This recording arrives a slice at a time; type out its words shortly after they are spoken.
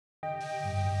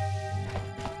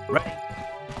Ready?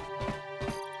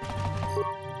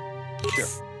 Sure.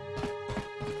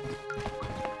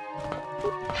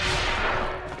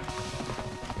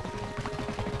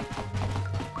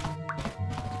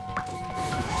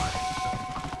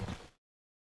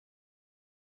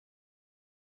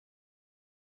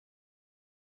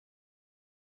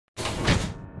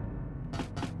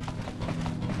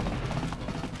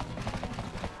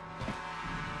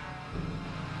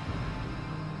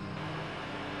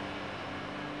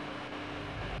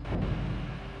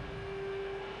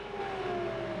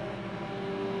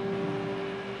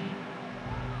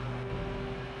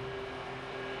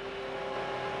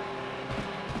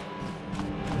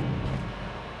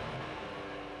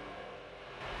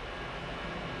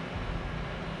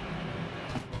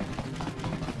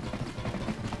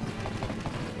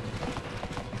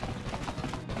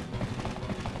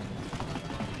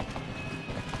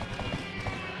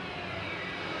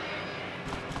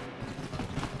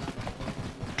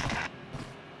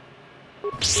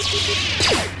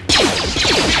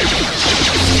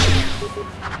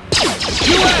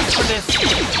 You asked for this!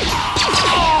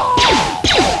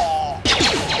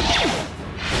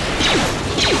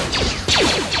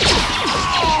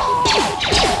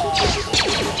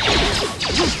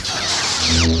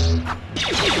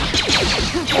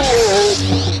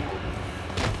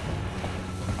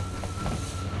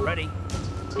 Ready?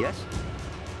 Yes?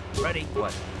 Ready?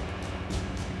 What?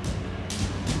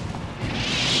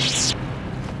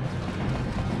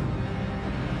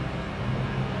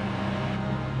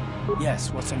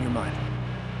 Yes, what's on your mind?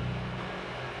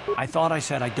 I thought I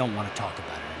said I don't want to talk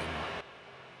about it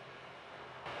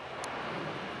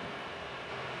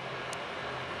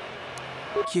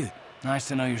anymore. Cute. Nice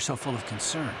to know you're so full of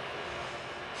concern.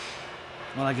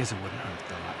 Well, I guess it wouldn't hurt,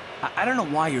 though. I don't know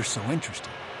why you're so interested.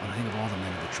 When I think of all the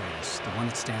men who betrayed us, the one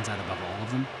that stands out above all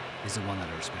of them is the one that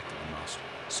I respected the most.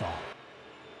 Saul.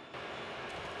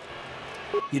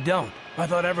 You don't? I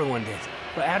thought everyone did.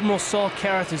 But Admiral Saul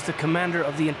Karath is the commander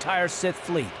of the entire Sith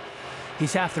fleet.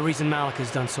 He's half the reason Malak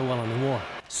has done so well in the war.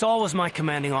 Saul was my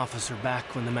commanding officer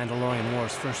back when the Mandalorian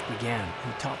Wars first began.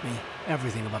 He taught me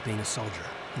everything about being a soldier,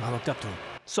 and I looked up to him.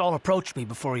 Saul approached me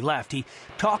before he left. He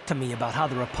talked to me about how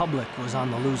the Republic was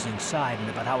on the losing side and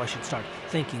about how I should start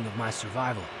thinking of my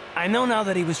survival. I know now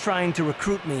that he was trying to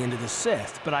recruit me into the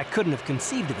Sith, but I couldn't have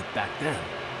conceived of it back then.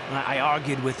 I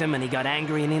argued with him and he got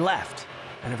angry and he left.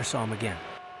 I never saw him again.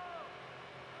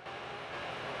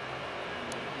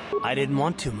 I didn't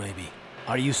want to, maybe.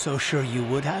 Are you so sure you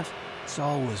would have?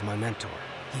 Saul was my mentor.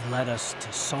 He led us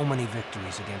to so many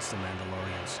victories against the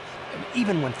Mandalorians.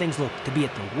 Even when things looked to be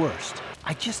at the worst,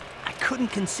 I couldn't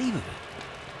conceive of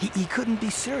it. He couldn't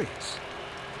be serious.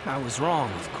 I was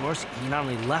wrong, of course. He not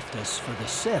only left us for the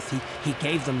Sith, he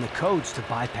gave them the codes to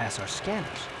bypass our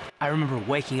scanners. I remember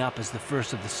waking up as the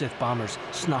first of the Sith bombers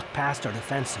snuck past our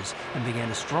defenses and began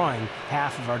destroying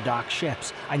half of our docked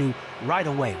ships. I knew right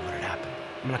away what had happened.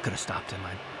 I mean, I could have stopped him.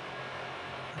 I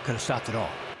could have stopped it all.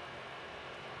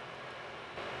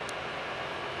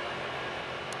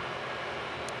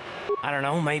 I don't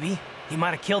know, maybe. He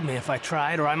might have killed me if I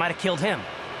tried, or I might have killed him.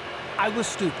 I was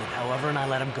stupid, however, and I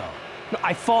let him go.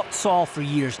 I fought Saul for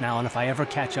years now, and if I ever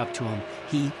catch up to him,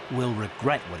 he will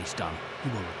regret what he's done. He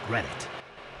will regret it.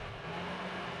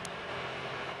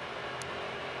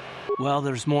 Well,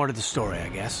 there's more to the story, I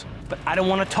guess. But I don't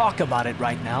want to talk about it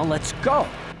right now. Let's go!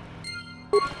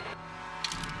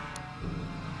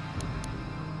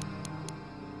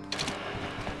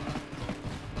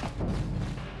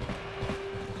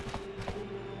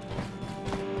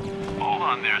 Hold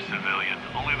on there, civilian.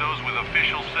 Only those with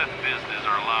official Sith business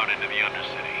are allowed into the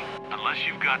Undercity. Unless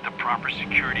you've got the proper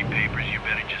security papers, you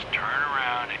better just turn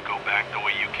around and go back the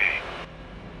way you came.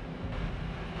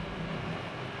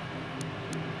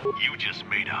 You just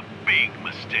made a big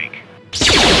mistake.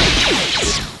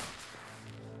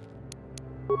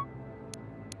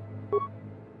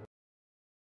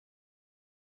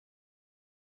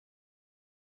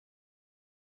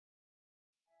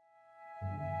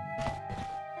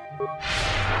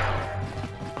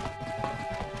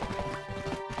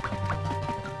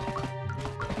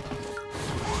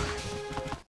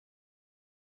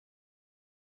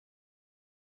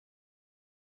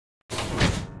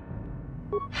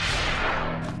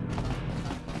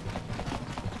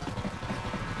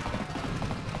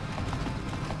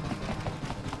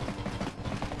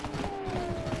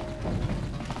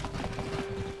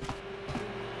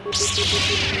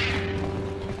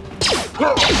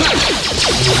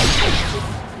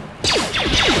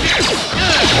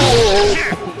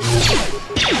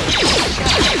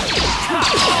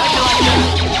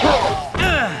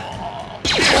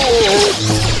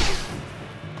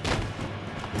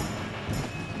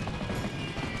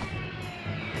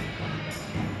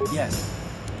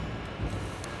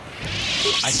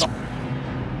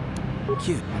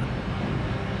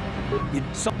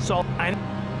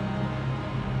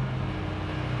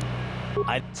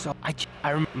 I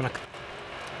remember.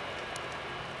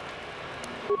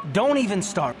 Don't even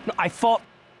start. No, I fought.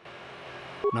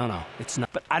 No, it's not.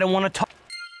 But I don't want to talk.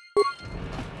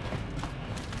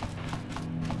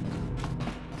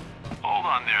 Hold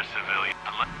on there, civilian.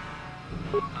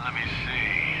 Let me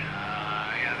see.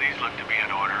 Yeah, these look to be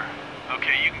in order.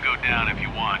 Okay, you can go down if you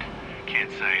want.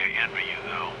 Can't say I envy you,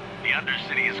 though. The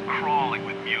Undercity is crawling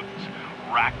with mutants.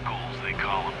 Rat ghouls, they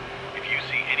call them. If you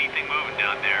see anything moving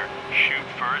down there, shoot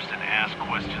first and ask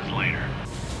questions later.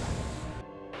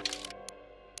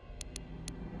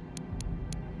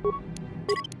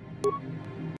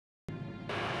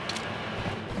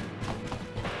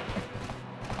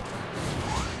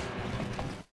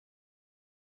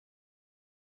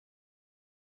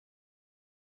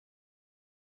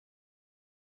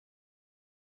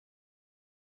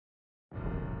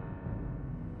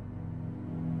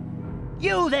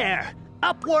 You there,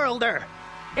 Upworlder!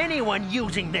 Anyone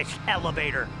using this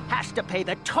elevator has to pay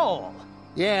the toll.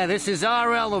 Yeah, this is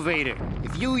our elevator.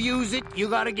 If you use it, you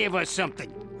gotta give us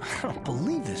something. I don't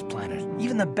believe this planet.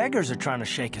 Even the beggars are trying to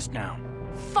shake us down.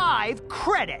 5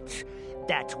 credits!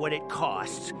 That's what it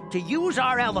costs to use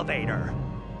our elevator.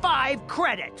 5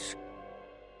 credits!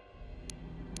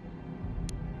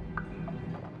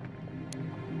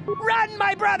 Run,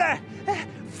 my brother!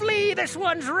 Flee this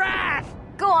one's wrath!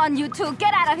 Go on, you two,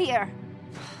 get out of here!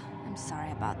 I'm sorry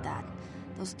about that.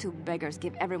 Those 2 beggars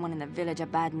give everyone in the village a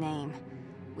bad name.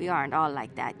 We aren't all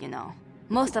like that, you know.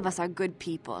 Most of us are good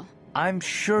people. I'm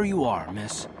sure you are,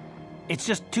 miss. It's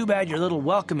just too bad your little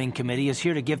welcoming committee is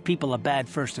here to give people a bad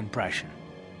first impression.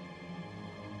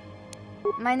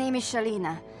 My name is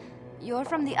Shalina. You're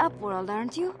from the Upworld,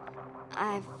 aren't you?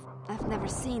 I've never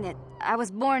seen it. I was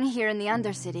born here in the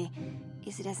Undercity.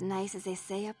 Is it as nice as they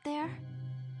say up there?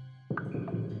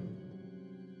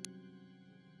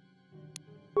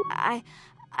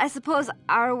 I suppose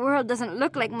our world doesn't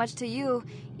look like much to you.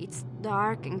 It's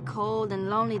dark and cold and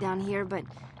lonely down here, but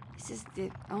this is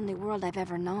the only world I've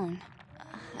ever known.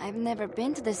 I've never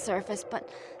been to the surface, but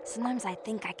sometimes I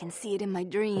think I can see it in my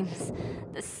dreams.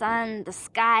 The sun, the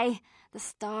sky, the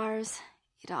stars.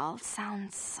 It all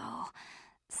sounds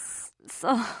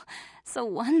so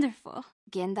wonderful.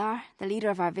 Gendar, the leader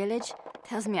of our village,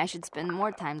 tells me I should spend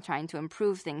more time trying to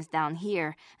improve things down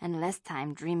here and less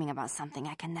time dreaming about something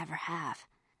I can never have.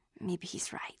 Maybe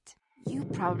he's right. You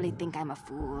probably think I'm a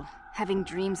fool, having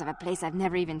dreams of a place I've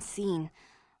never even seen.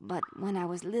 But when I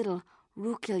was little,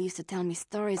 Rukil used to tell me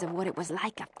stories of what it was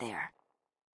like up there.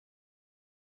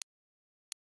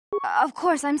 Of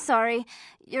course, I'm sorry.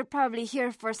 You're probably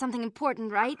here for something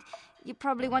important, right? You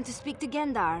probably want to speak to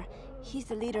Gendar. He's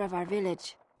the leader of our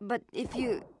village. But if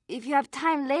you have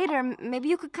time later, maybe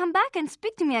you could come back and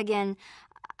speak to me again.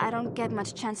 I don't get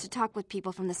much chance to talk with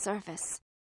people from the surface.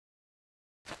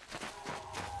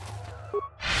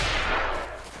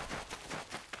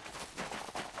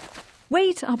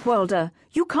 Wait, Upworlder.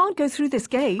 You can't go through this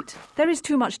gate. There is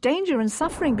too much danger and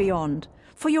suffering beyond.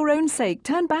 For your own sake,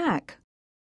 turn back.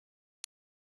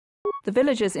 The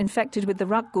villagers infected with the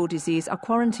Rukgul disease are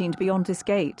quarantined beyond this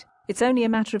gate. It's only a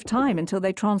matter of time until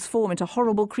they transform into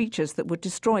horrible creatures that would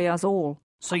destroy us all.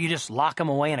 So you just lock them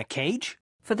away in a cage?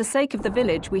 For the sake of the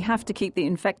village, we have to keep the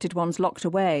infected ones locked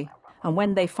away. And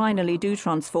when they finally do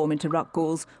transform into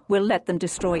Rukguls, we'll let them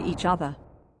destroy each other.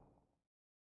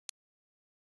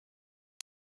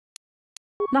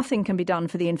 Nothing can be done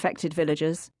for the infected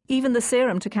villagers. Even the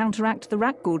serum to counteract the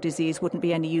Rukgul disease wouldn't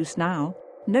be any use now.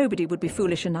 Nobody would be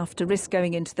foolish enough to risk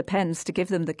going into the pens to give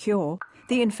them the cure.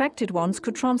 The infected ones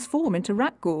could transform into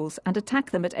Rukguls and attack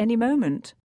them at any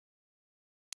moment.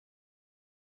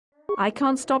 I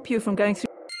can't stop you from going through...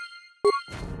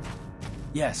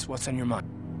 Yes, what's on your mind?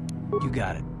 You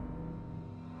got it.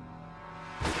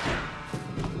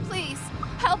 Please,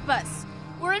 help us.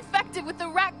 We're infected with the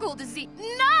Rukgul disease.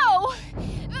 No!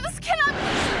 This cannot be...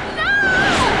 No!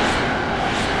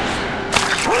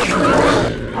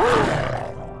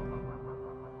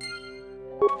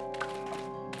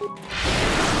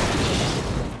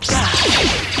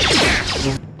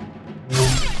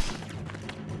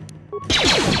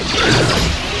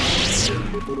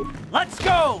 Let's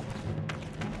go!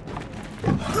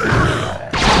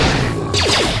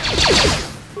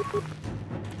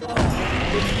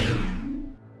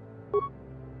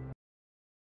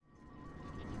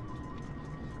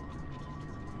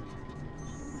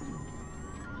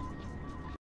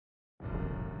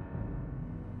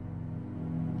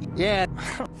 Yeah.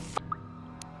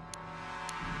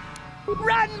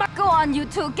 Run, Go on, you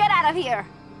two, get out of here!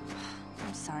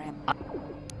 I'm sorry.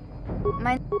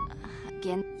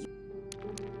 Again.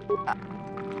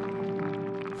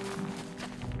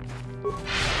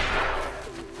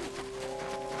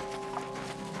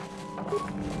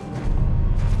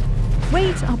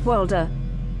 Wait, Upworlder.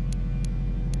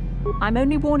 I'm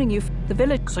only warning you, the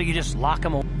village... So you just lock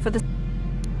him away? For the...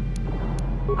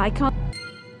 I can't...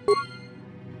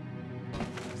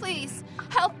 Please,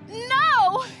 help.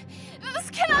 No! This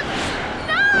cannot...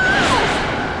 No!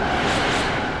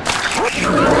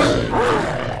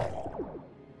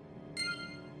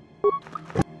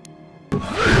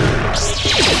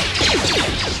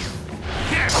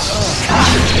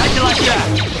 How'd you like that?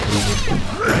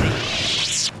 Ready?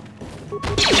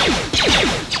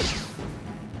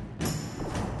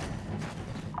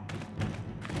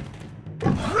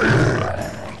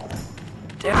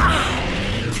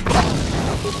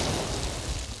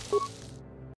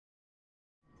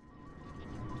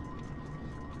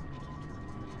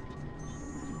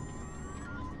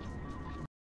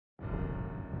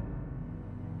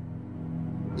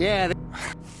 Yeah,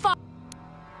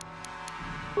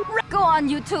 Go on,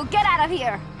 you two, get out of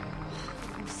here!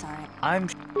 I'm sorry.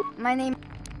 My name...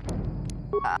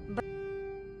 but...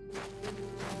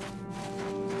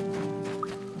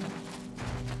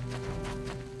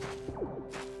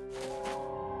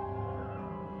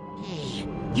 Hey,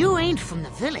 you ain't from the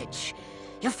village.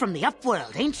 You're from the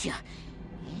Upworld, ain't you?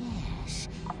 Yes,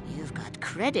 you've got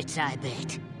credits, I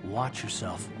bet. Watch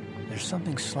yourself. There's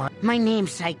something slimy. My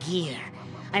name's Saigir.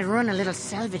 I run a little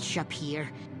salvage shop here.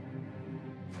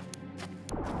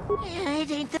 Yeah,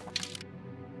 it ain't the...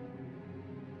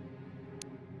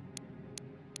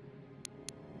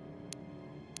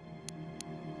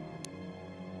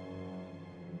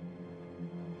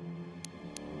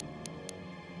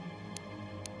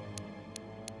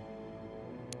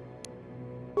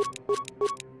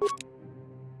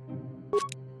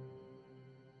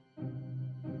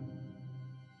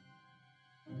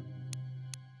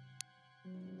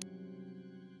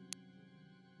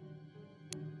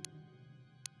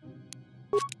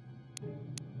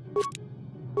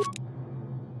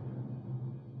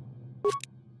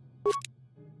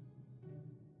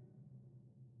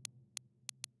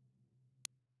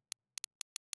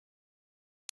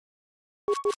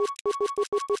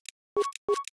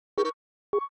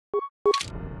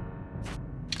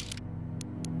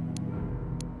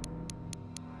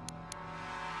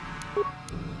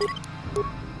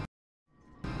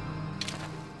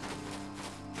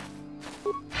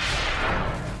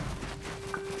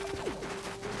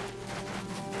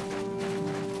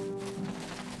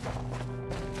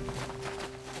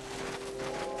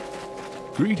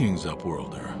 Greetings,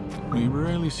 Upworlder. We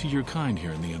rarely see your kind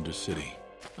here in the Undercity.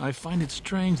 I find it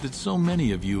strange that so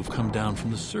many of you have come down from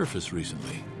the surface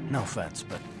recently. No offense,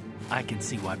 but I can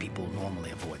see why people normally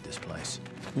avoid this place.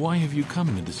 Why have you come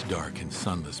into this dark and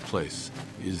sunless place?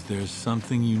 Is there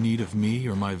something you need of me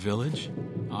or my village?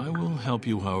 I will help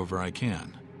you however I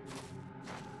can.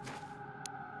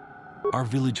 Our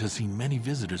village has seen many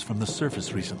visitors from the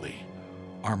surface recently.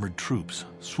 Armored troops,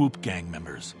 swoop gang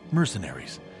members,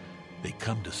 mercenaries. They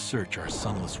come to search our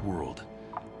sunless world.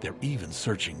 They're even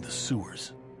searching the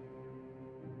sewers.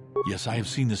 Yes, I have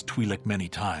seen this Twi'lek many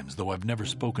times, though I've never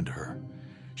spoken to her.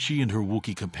 She and her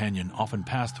Wookiee companion often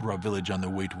pass through our village on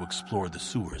their way to explore the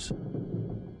sewers.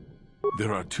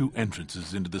 There are two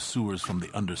entrances into the sewers from the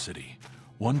Undercity.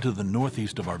 One to the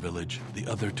northeast of our village, the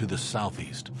other to the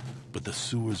southeast. But the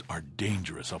sewers are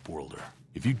dangerous, Upworlder.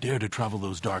 If you dare to travel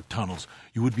those dark tunnels,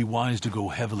 you would be wise to go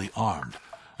heavily armed,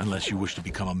 unless you wish to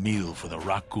become a meal for the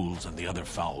rock ghouls and the other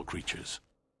foul creatures.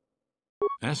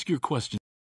 Ask your question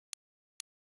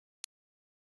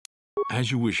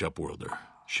as you wish, Upworlder.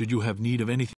 Should you have need of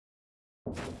anything...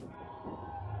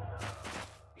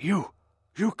 You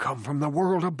come from the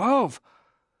world above.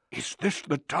 Is this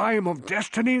the time of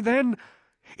destiny, then?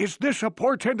 Is this a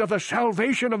portent of the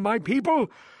salvation of my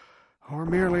people? Or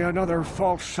merely another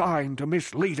false sign to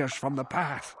mislead us from the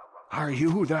path? Are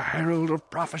you the herald of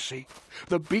prophecy,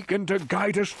 the beacon to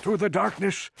guide us through the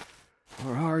darkness?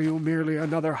 Or are you merely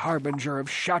another harbinger of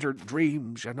shattered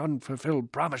dreams and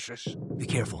unfulfilled promises? Be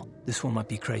careful. This one might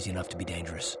be crazy enough to be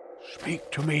dangerous. Speak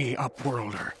to me,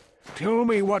 Upworlder. Tell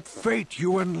me what fate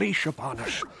you unleash upon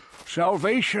us.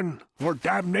 Salvation or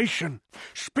damnation?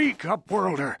 Speak,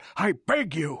 Upworlder, I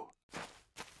beg you.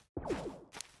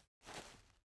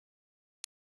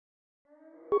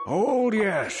 Old,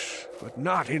 yes, but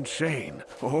not insane.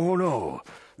 Oh, no,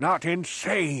 not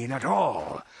insane at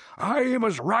all. I am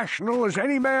as rational as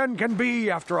any man can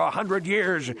be after 100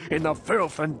 years in the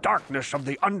filth and darkness of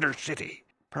the Undercity.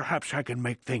 Perhaps I can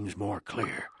make things more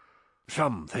clear.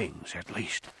 Some things, at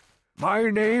least. My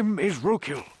name is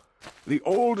Rukil, the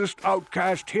oldest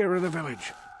outcast here in the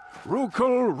village.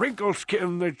 Rukul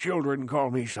Wrinkleskin, the children call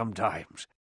me sometimes.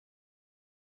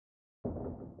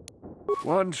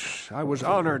 Once I was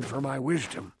honored for my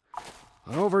wisdom,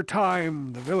 but over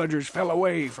time the villagers fell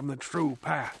away from the true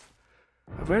path.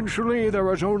 Eventually there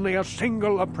was only a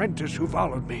single apprentice who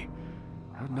followed me,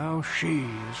 and now she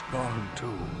is gone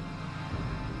too.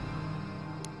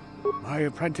 My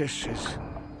apprentice is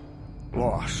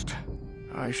lost.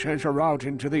 I sent her out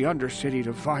into the Undercity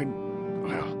to find...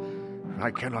 well,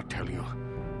 I cannot tell you.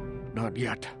 Not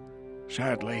yet.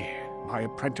 Sadly, my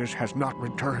apprentice has not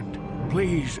returned.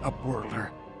 Please,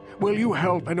 Upworlder, will you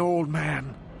help an old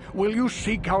man? Will you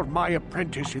seek out my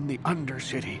apprentice in the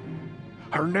Undercity?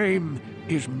 Her name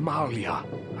is Malia.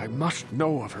 I must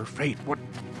know of her fate. What...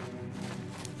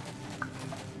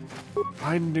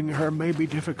 Finding her may be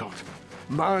difficult.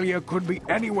 Malia could be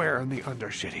anywhere in the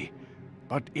Undercity.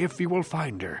 But if you will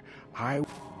find her, I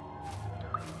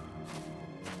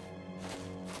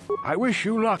wish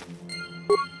you luck.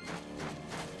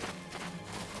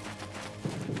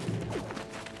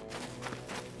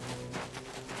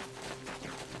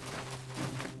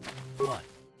 What?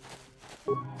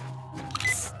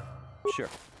 Sure.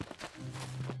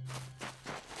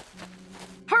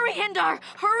 Hurry, Hindar!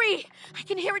 Hurry! I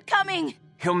can hear it coming!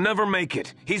 He'll never make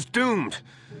it. He's doomed.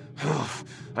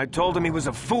 I told him he was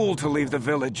a fool to leave the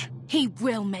village. He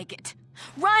will make it.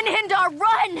 Run, Hindar,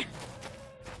 run!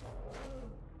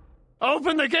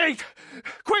 Open the gate!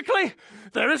 Quickly!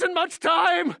 There isn't much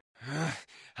time!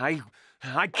 I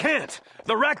can't.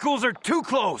 The Rakghouls are too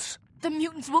close. The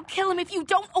mutants will kill him if you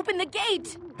don't open the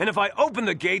gate! And if I open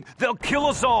the gate, they'll kill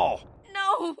us all.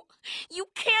 No! You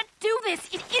can't do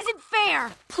this! It isn't fair!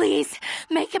 Please,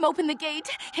 make him open the gate.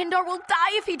 Hindar will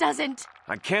die if he doesn't.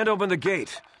 I can't open the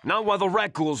gate. Not while the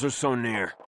Rakghouls are so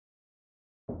near.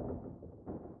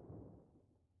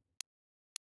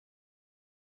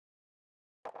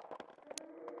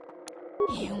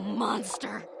 You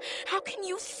monster! How can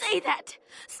you say that?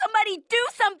 Somebody do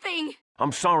something!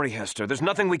 I'm sorry, Hester. There's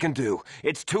nothing we can do.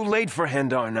 It's too late for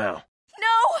Hindar now.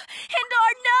 No!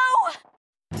 Hindar, no!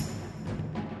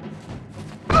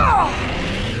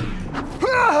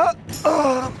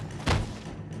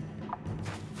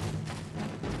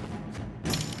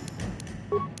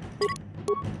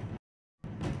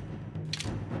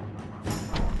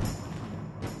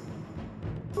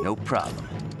 No problem.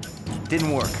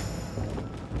 Didn't work.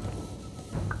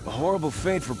 A horrible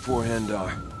fate for poor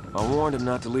Hindar. I warned him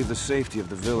not to leave the safety of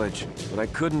the village, but I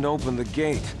couldn't open the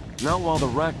gate. Not while the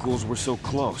Rakghouls were so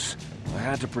close. I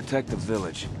had to protect the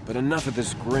village, but enough of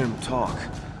this grim talk.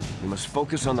 We must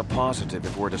focus on the positive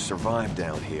if we're to survive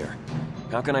down here.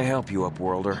 How can I help you,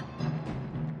 Upworlder?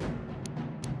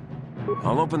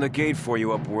 I'll open the gate for you,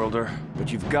 Upworlder,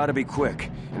 but you've got to be quick.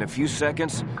 In a few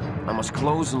seconds, I must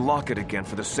close and lock it again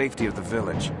for the safety of the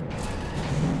village.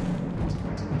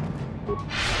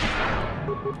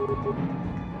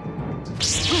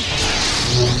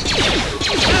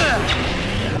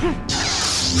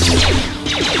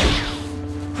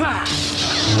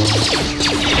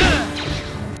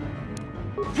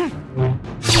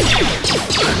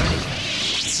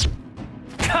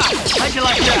 How'd you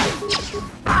like that?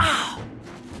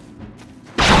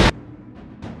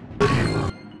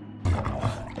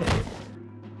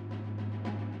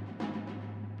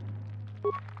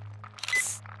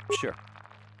 Sure.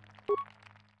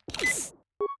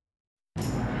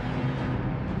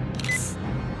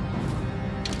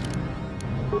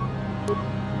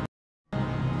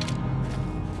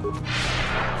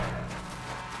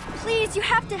 Please, you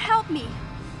have to help me.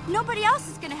 Nobody else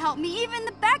is gonna help me. Even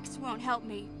the Becks won't help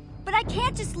me. But I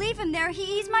can't just leave him there.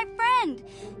 He's my friend.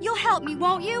 You'll help me,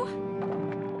 won't you?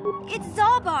 It's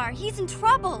Zalbar. He's in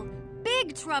trouble.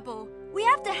 Big trouble. We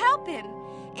have to help him.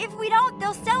 If we don't,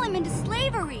 they'll sell him into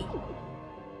slavery.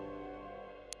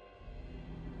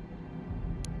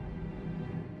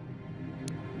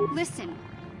 Listen,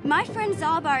 my friend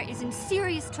Zalbar is in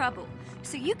serious trouble,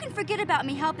 so you can forget about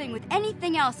me helping with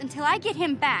anything else until I get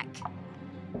him back.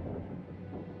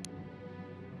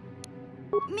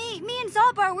 Me and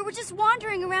Zalbar, we were just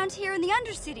wandering around here in the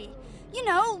Undercity. You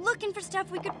know, looking for stuff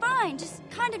we could find, just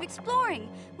kind of exploring.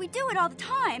 We do it all the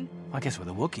time. I guess with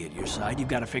a Wookiee at your side, you've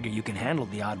got to figure you can handle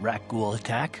the odd Rakghoul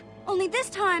attack. Only this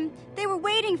time, they were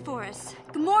waiting for us.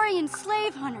 Gamorrean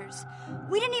slave hunters.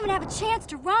 We didn't even have a chance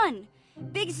to run.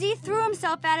 Big Z threw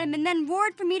himself at him and then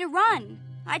roared for me to run.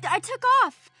 I took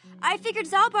off. I figured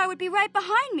Zalbar would be right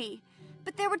behind me.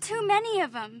 But there were too many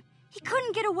of them. He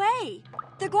couldn't get away.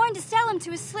 They're going to sell him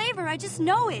to a slaver, I just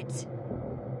know it.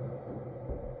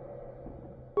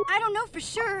 I don't know for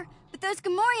sure, but those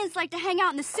Gamorreans like to hang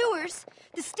out in the sewers.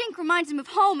 The stink reminds them of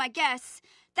home, I guess.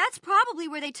 That's probably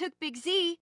where they took Big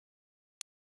Z.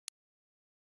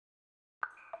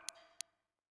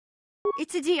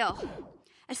 It's a deal.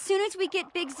 As soon as we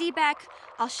get Big Z back,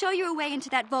 I'll show you a way into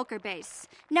that Volker base.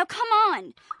 Now come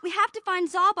on! We have to find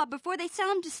Zalba before they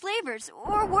sell him to slavers,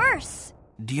 or worse.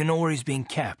 Do you know where he's being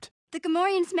kept? The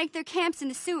Gamorreans make their camps in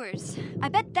the sewers. I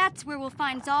bet that's where we'll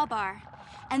find Zalbar.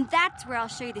 And that's where I'll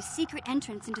show you the secret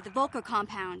entrance into the Volker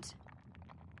compound.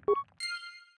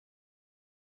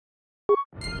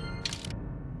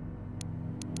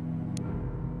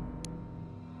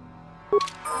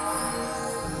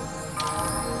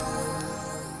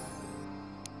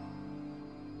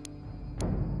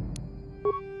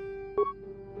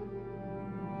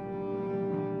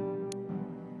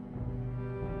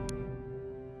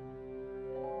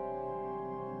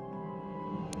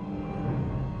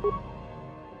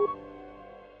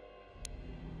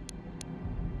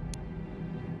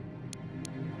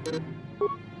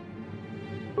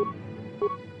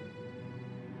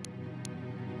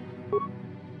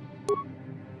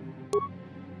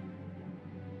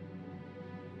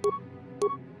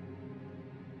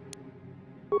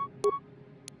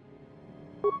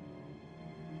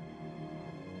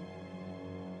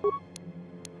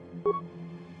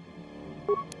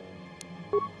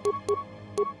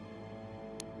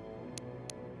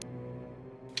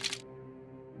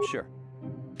 Sure.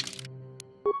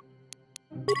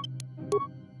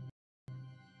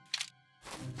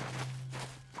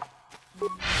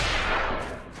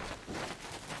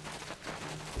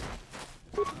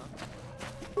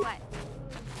 What?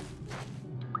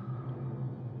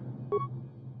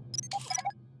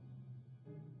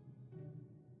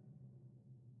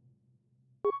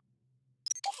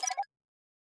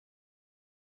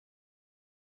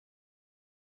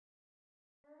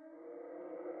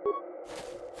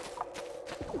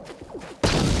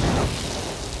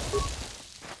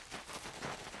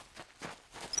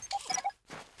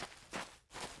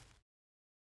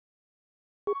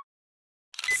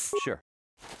 Sure.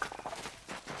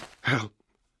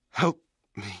 Help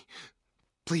me.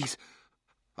 Please.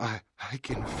 I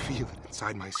can feel it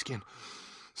inside my skin.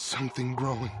 Something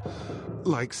growing.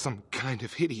 Like some kind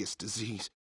of hideous disease.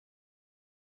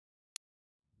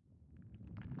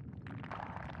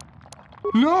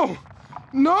 No!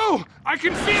 No! I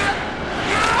can feel it!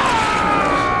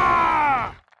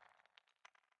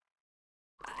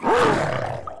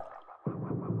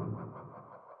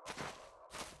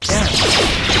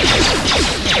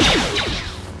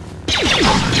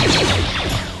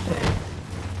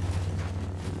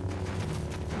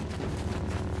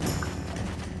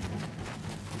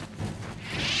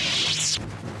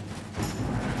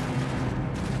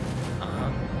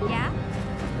 Yeah?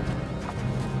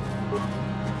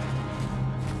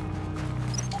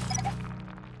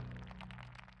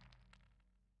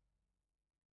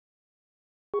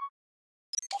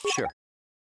 Sure.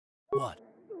 What?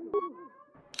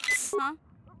 Huh?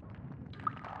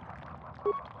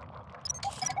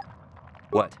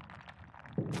 What?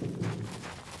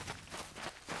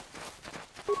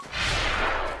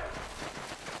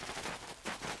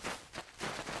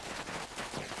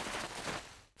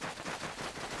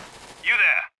 You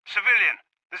there, civilian.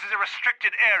 This is a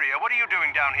restricted area. What are you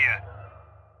doing down here?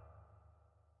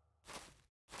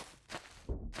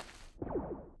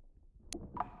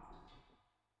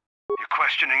 You're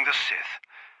questioning the Sith.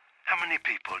 How many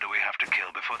people do we have to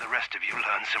kill before the rest of you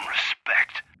learn some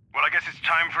respect? Well, I guess it's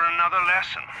time for another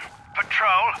lesson.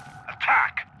 Patrol,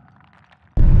 attack!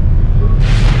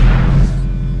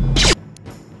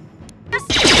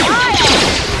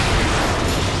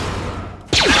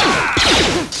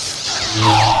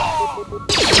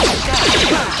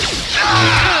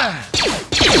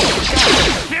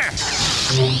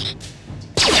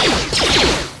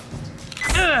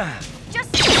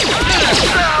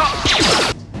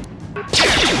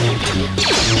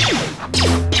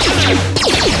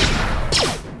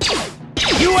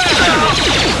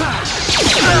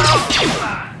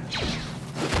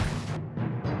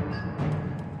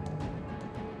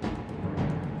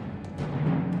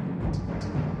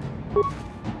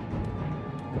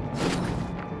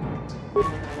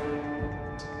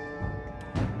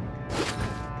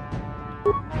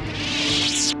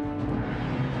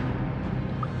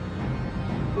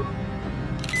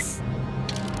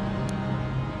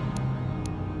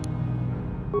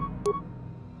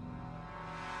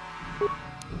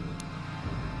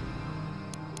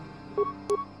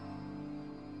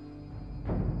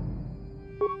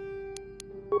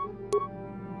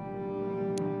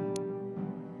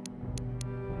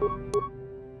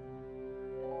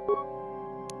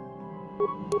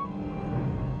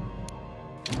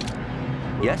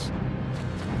 Yes?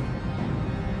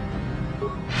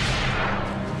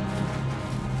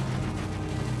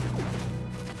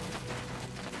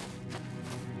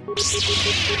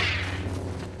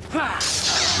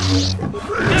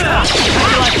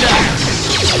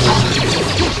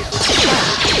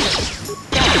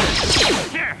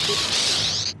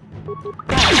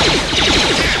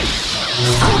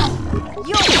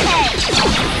 You okay?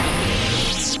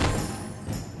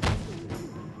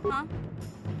 Huh?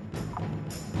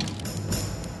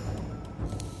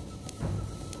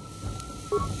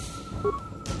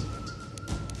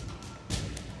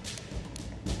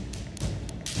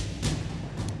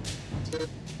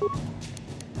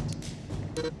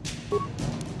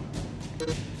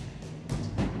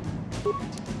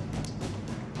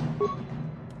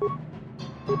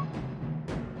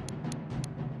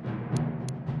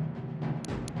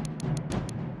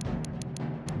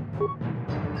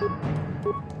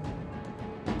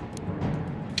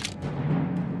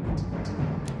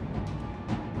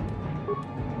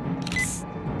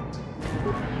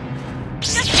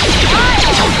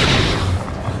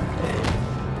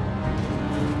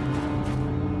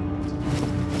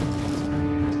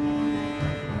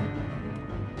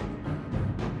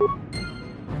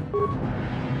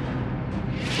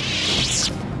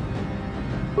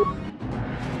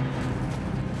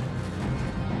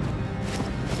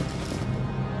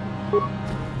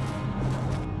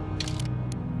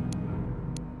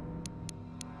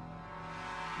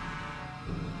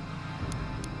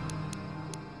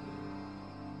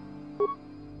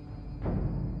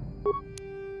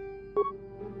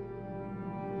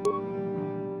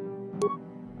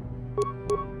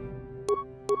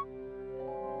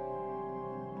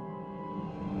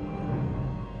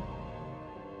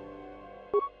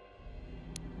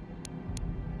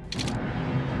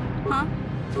 Huh?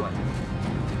 What?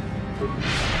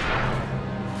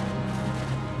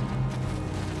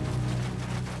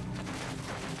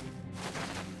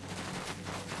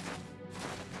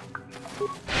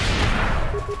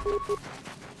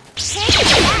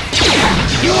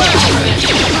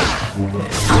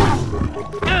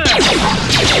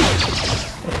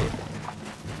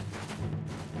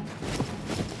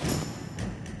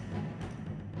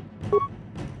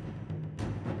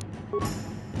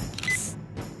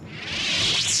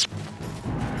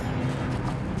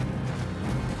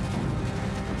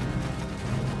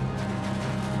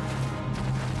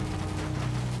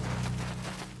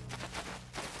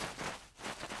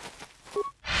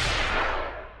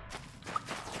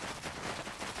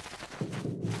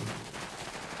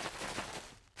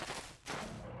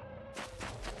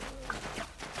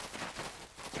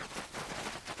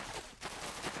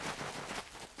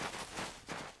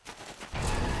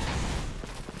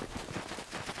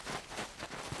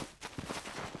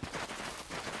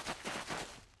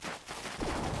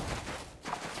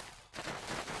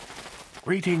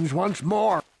 Greetings once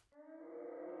more.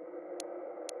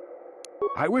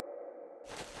 I wish...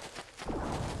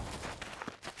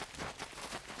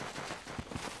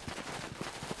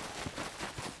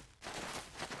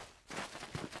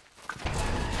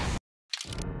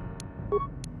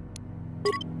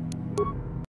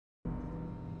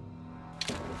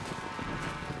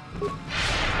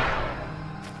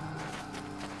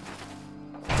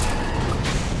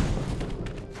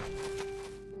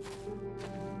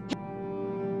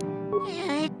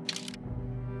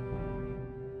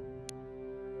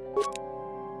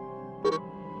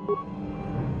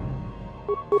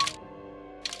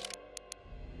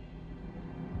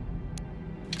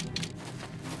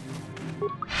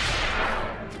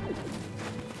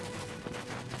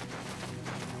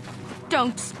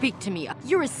 Don't speak to me.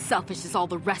 You're as selfish as all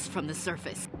the rest from the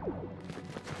surface.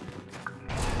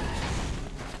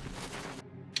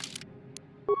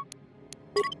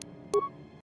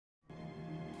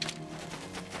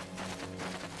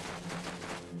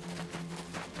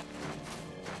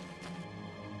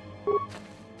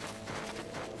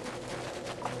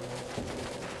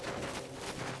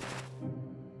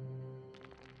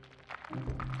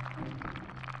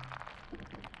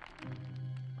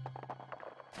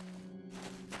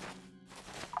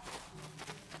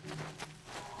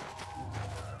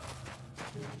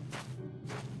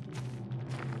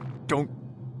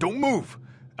 Don't move!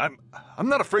 I'm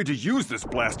not afraid to use this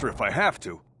blaster if I have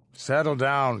to. Settle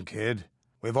down, kid.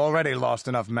 We've already lost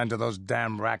enough men to those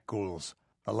damn rat ghouls.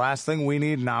 The last thing we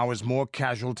need now is more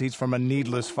casualties from a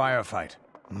needless firefight.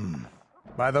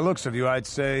 By the looks of you, I'd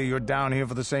say you're down here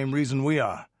for the same reason we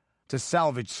are. To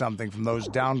salvage something from those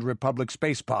downed Republic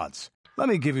space pods. Let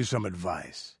me give you some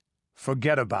advice.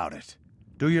 Forget about it.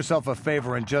 Do yourself a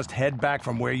favor and just head back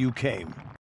from where you came.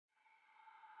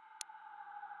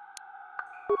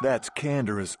 That's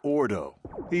Canderous Ordo.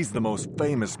 He's the most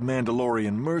famous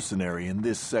Mandalorian mercenary in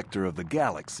this sector of the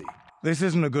galaxy. This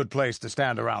isn't a good place to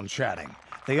stand around chatting.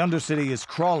 The Undercity is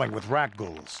crawling with rat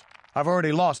ghouls. I've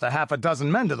already lost a half a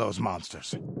dozen men to those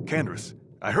monsters. Candace,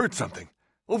 I heard something.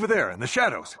 Over there, in the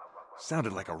shadows.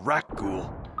 Sounded like a rat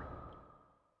ghoul.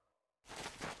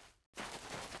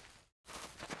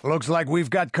 Looks like we've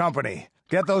got company.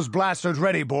 Get those blasters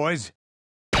ready, boys.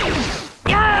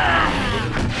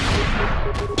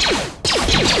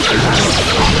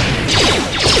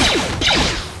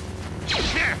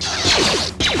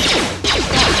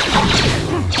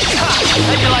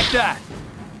 How'd you like that?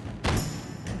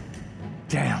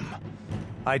 Damn.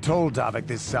 I told Davik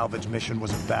this salvage mission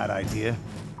was a bad idea.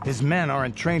 His men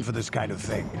aren't trained for this kind of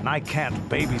thing, and I can't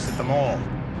babysit them all.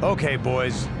 Okay,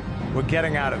 boys. We're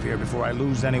getting out of here before I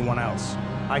lose anyone else.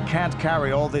 I can't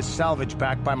carry all this salvage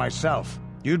back by myself.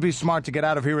 You'd be smart to get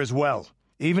out of here as well.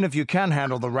 Even if you can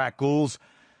handle the rat ghouls,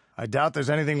 I doubt there's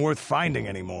anything worth finding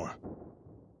anymore.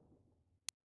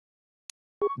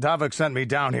 Davik sent me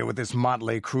down here with this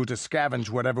motley crew to scavenge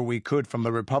whatever we could from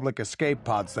the Republic escape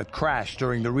pods that crashed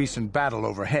during the recent battle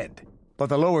overhead. But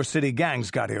the lower city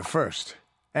gangs got here first.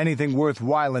 Anything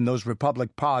worthwhile in those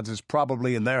Republic pods is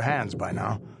probably in their hands by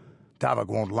now. Davik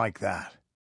won't like that.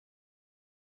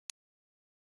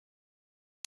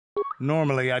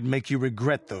 Normally, I'd make you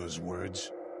regret those words,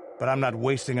 but I'm not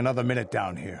wasting another minute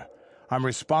down here. I'm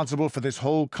responsible for this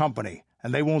whole company,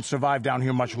 and they won't survive down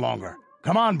here much longer.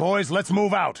 Come on, boys, let's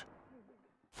move out!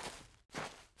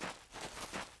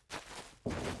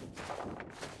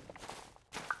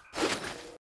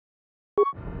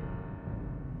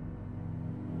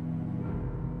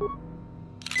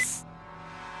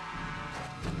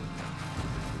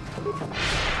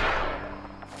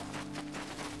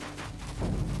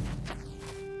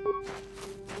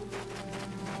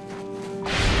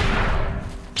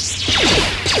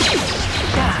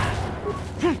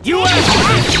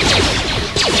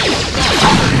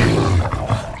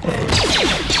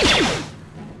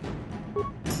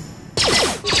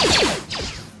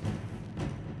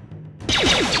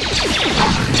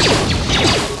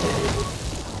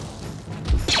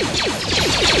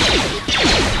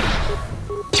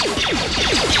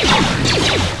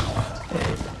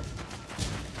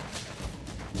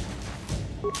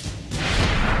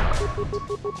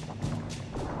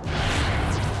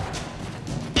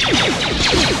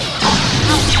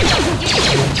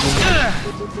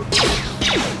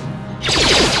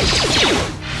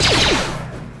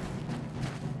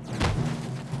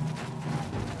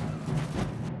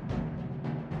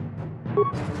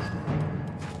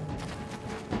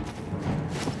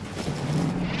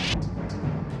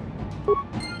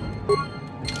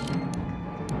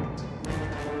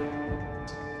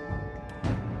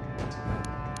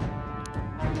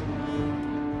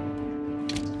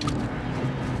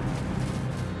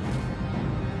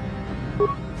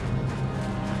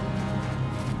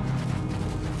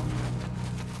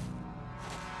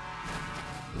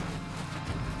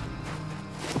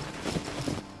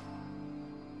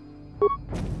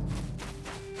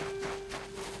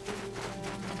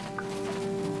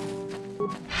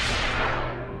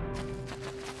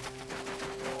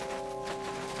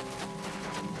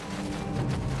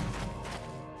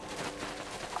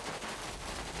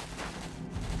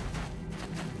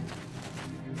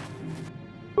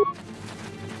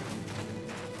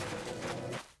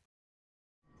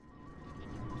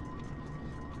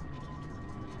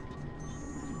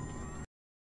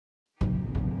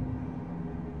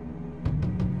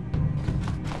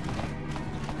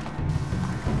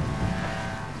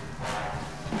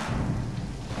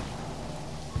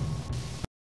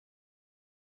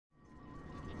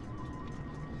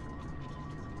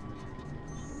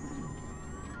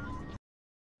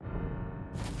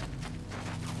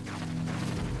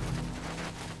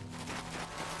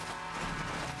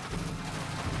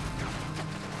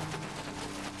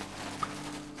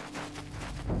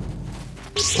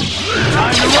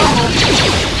 Time to rumble!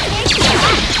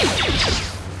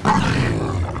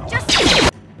 Just...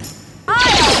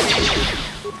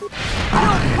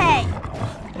 You'll pay!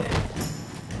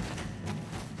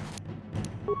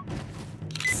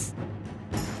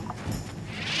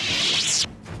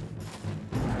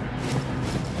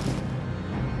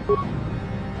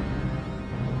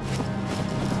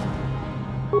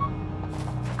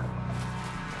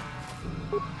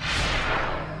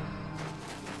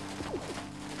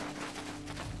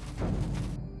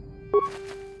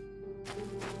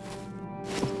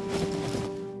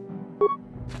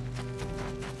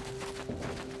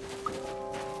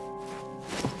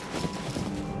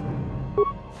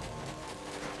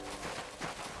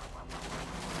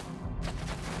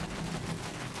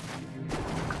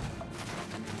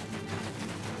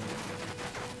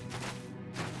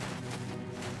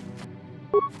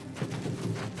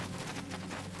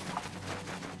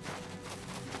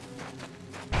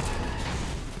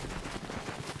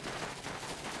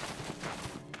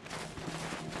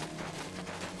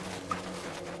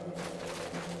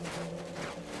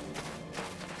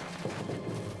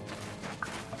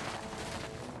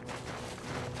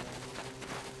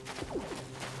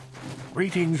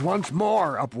 Greetings once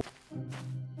more, Upworld.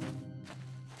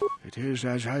 It is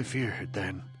as I feared,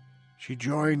 then. She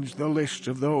joins the list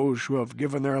of those who have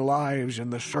given their lives in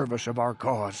the service of our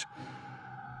cause.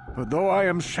 But though I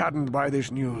am saddened by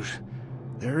this news,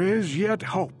 there is yet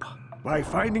hope. By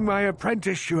finding my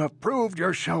apprentice, you have proved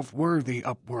yourself worthy,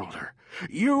 Upworlder.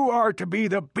 You are to be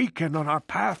the beacon on our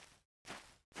path.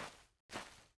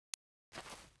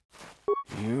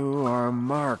 You are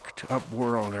marked,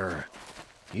 Upworlder.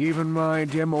 Even my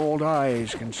dim old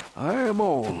eyes can see. I am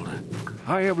old.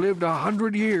 I have lived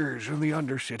 100 years in the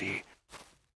Undercity.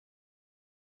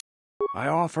 I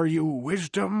offer you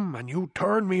wisdom, and you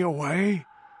turn me away?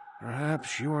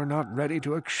 Perhaps you are not ready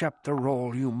to accept the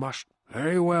role you must.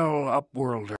 Very well,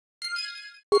 Upworlder.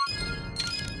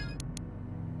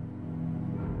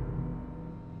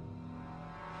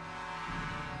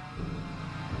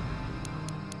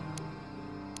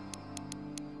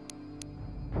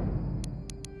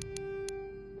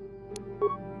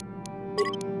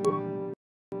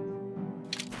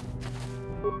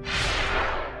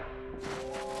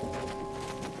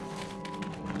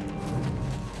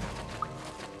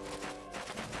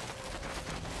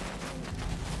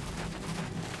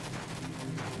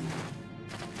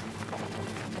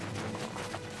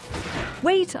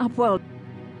 Wait, Upworld.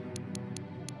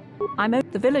 I'm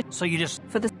at the village. So you just...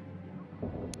 For the...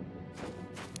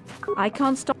 I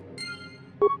can't stop.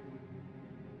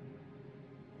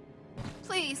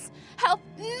 Please, help.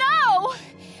 No!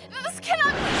 This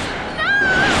cannot... No!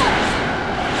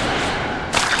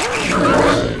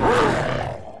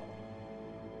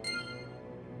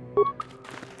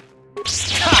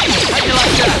 How'd you like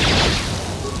that?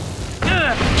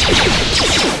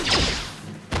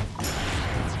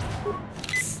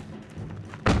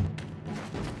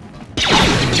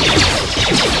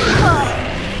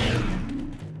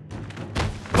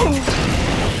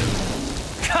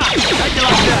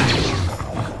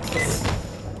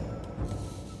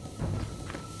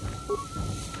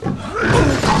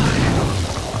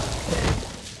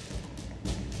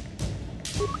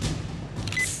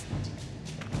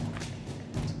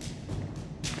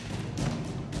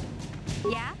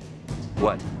 Yeah?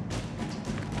 What?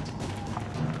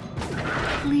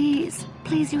 Please,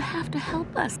 please, you have to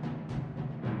help us.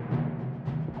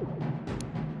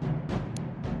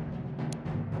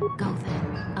 Go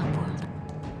then, Upworld.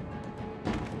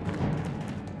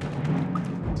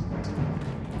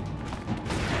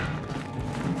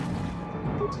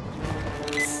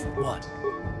 What?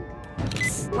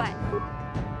 What?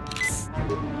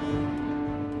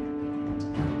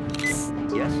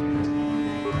 Yes?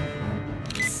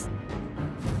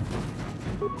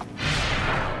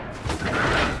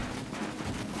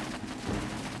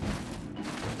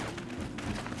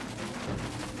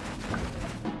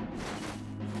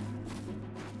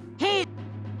 Hey!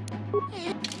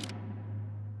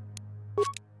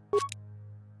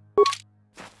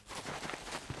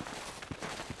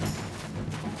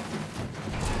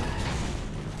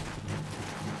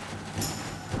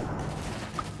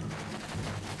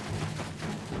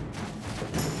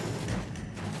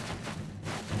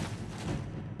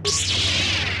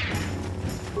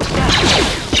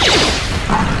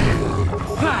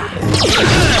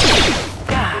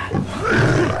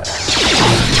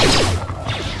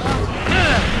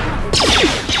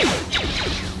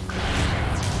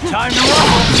 Time to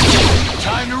rumble!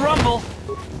 Time to rumble!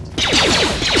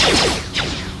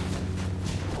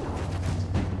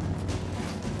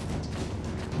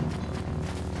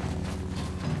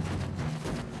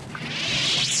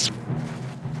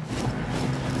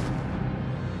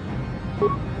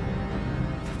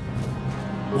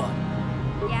 What?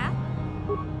 Yeah?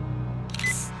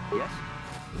 Yes?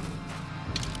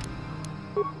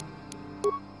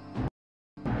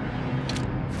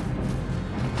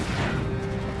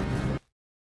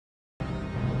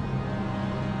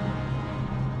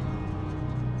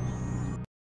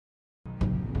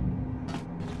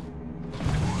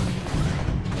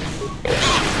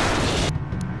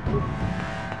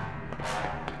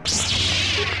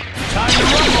 Time to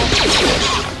rumble!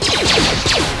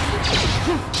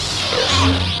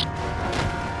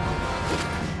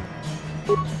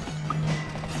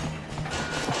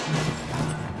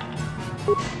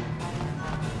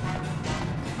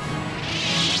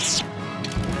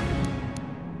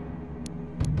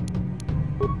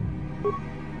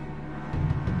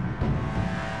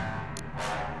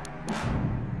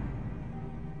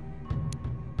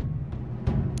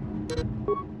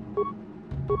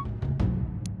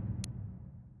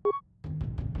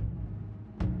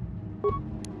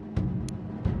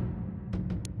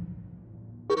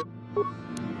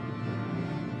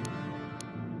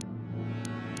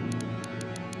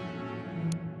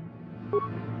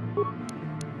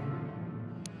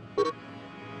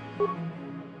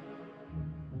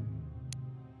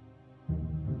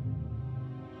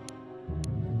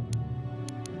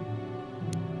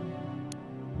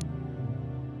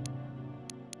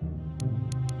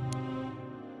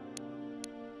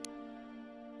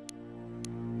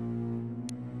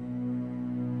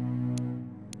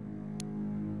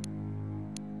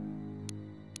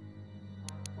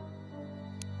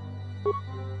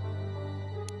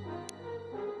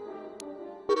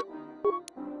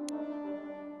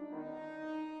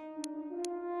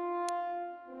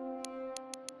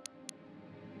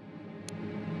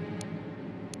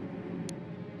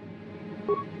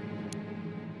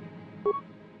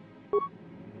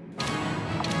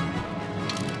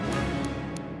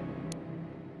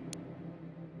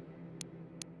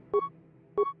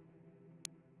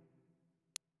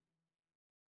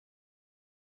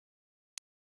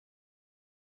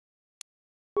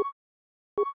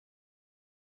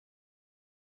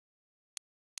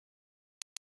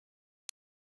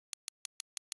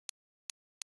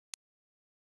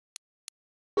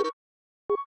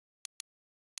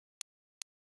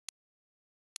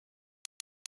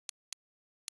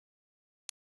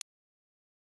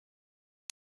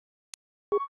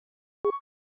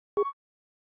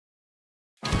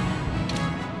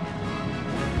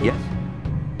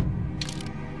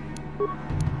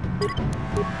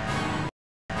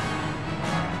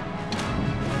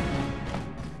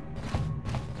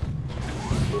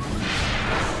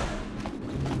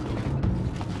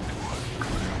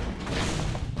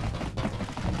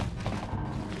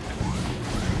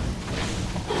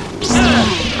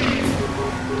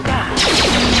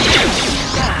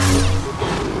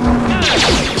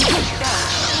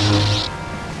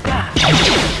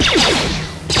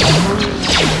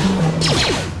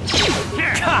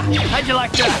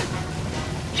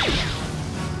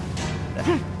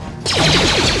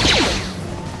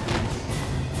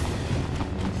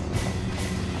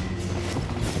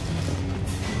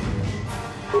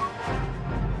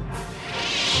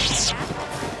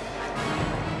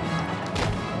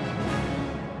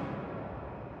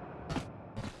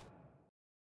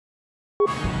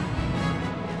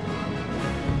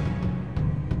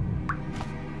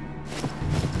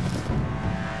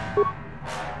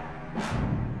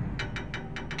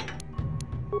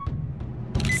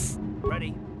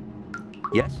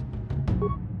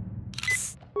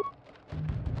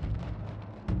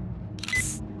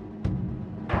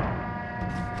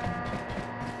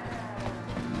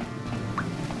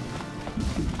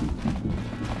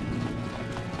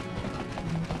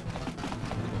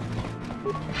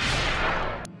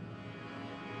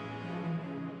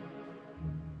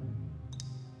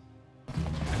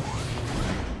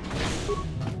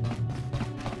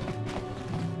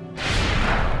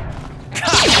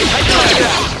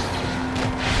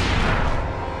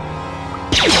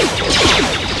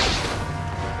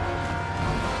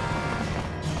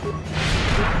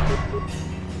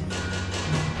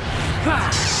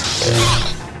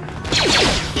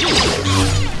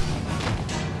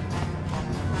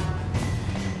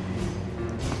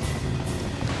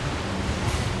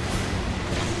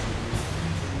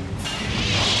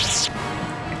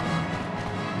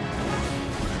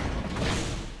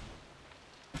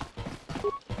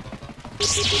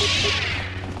 You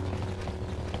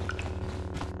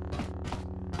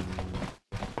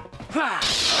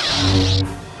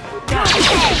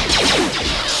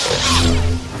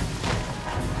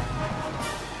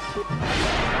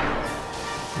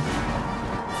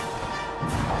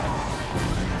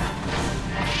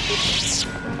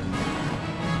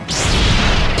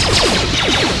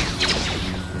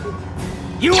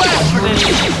asked for this!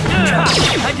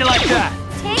 How'd you like that?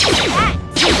 Take that!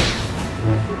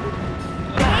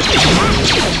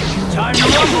 Time to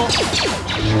rumble!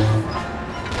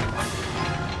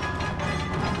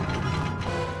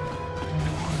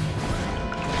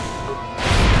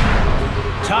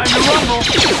 Time to rumble!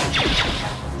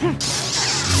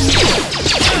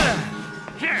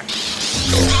 Here!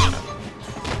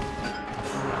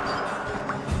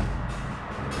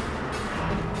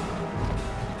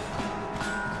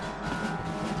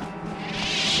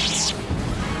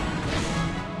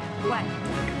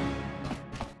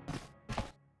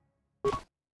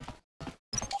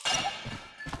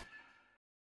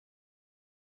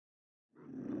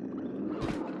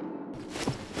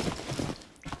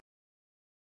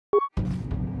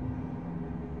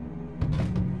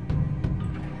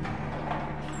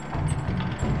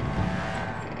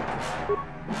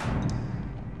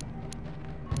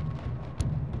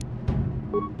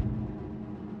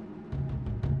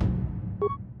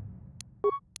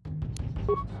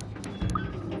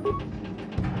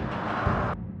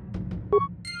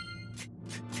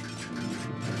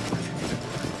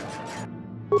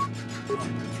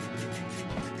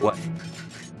 What?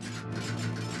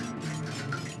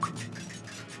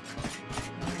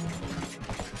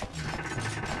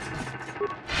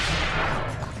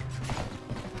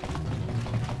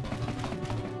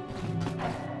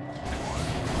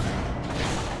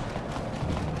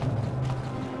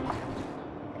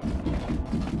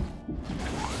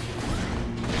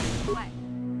 What?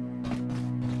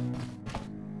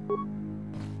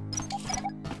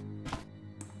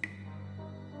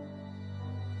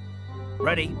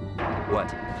 Ready?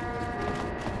 What?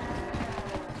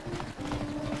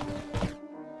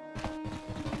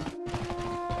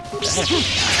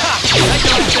 How'd you like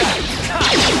that?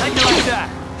 How'd you like that?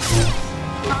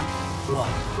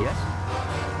 What? Yes?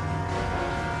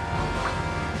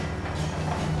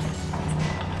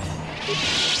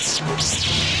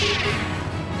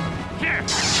 Here!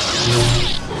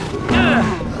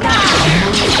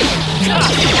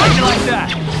 How'd you like that?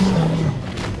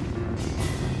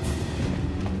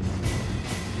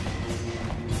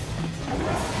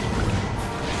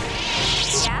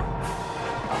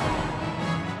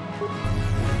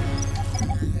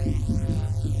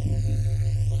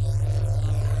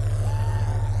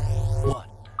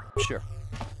 Sure.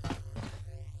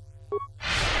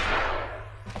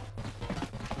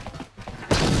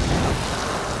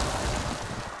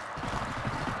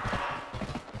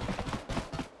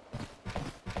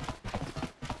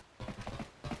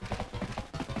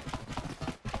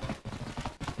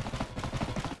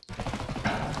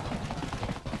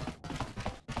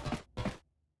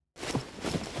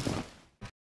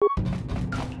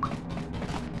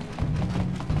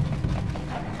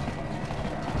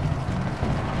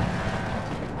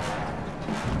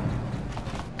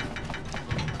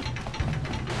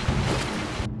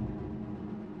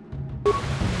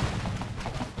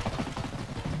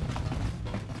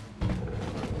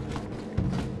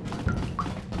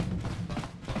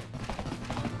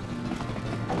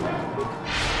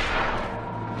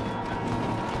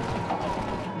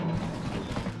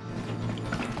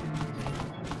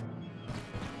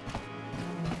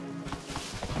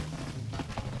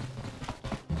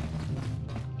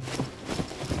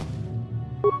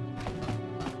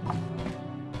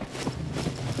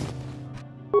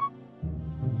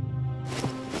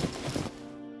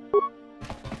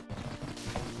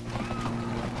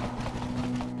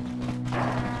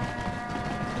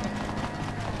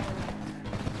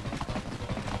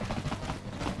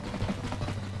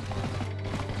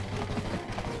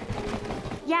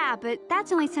 Yeah, but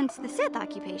that's only since the Sith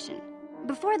occupation.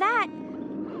 Before that,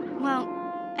 well,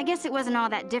 I guess it wasn't all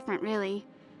that different, really.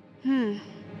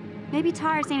 Maybe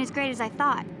Taris ain't as great as I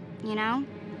thought, you know?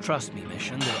 Trust me,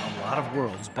 Mission, there are a lot of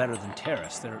worlds better than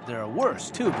Taris. There are worse,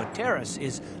 too, but Taris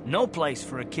is no place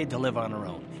for a kid to live on her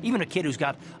own. Even a kid who's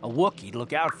got a Wookiee to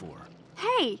look out for.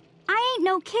 Hey, I ain't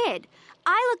no kid.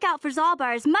 I look out for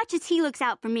Zalbar as much as he looks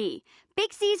out for me.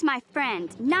 Big C's my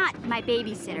friend, not my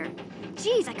babysitter.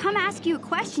 Geez, I come ask you a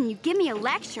question, you give me a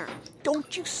lecture.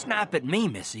 Don't you snap at me,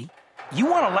 Missy. You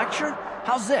want a lecture?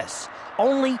 How's this?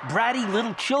 Only bratty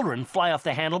little children fly off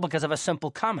the handle because of a simple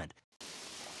comment.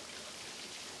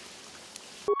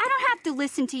 I don't don't have to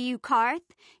listen to you, Karth.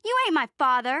 You ain't my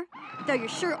father, though you're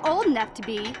sure old enough to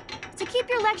be. So keep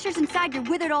your lectures inside your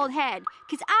withered old head,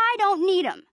 'cause I don't need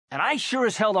 'em. And I sure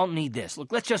as hell don't need this.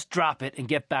 Look, let's just drop it and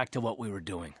get back to what we were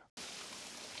doing.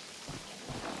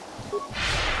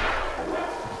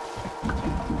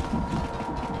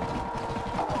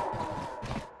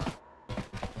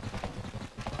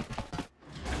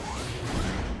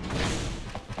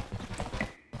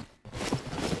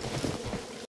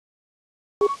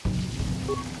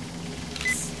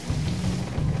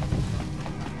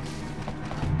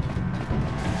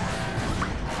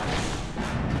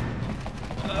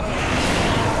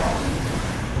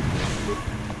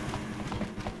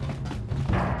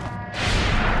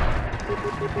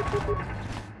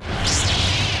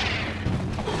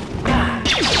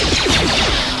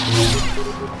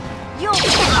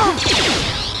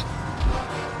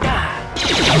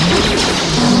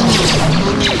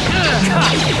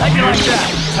 How'd you like that?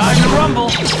 Time to rumble.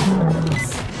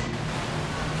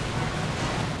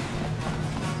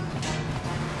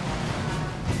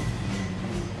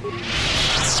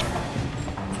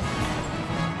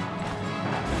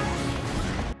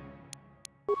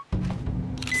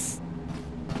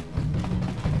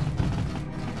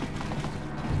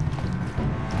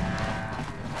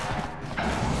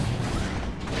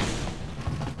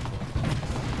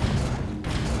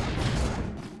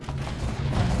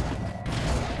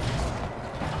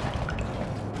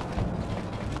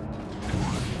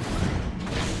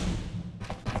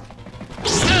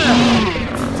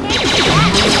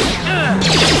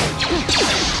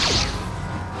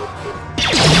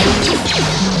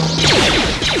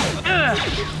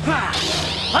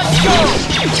 Let's go!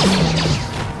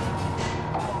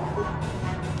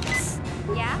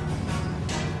 Yeah?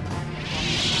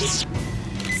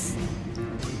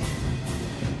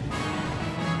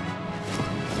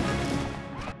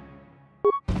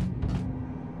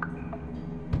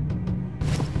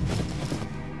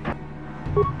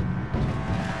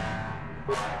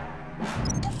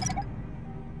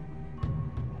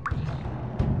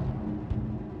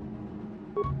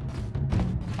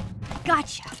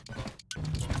 Gotcha.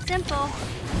 Simple.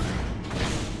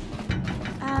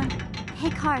 Hey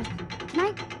Karth,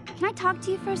 can I talk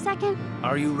to you for a second?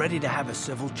 Are you ready to have a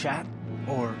civil chat?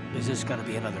 Or is this gonna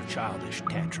be another childish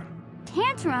tantrum?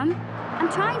 Tantrum?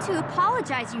 I'm trying to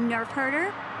apologize, you nerf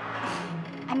herder.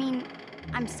 I mean,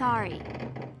 I'm sorry.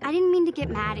 I didn't mean to get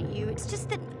mad at you. It's just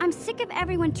that I'm sick of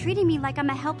everyone treating me like I'm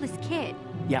a helpless kid.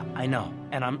 Yeah, I know.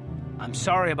 And I'm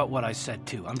sorry about what I said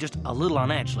too. I'm just a little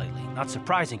on edge lately. Not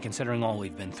surprising considering all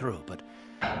we've been through, but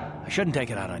I shouldn't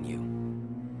take it out on you.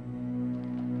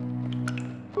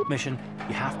 Mission,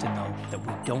 you have to know that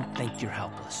we don't think you're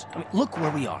helpless. I mean, look where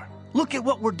we are. Look at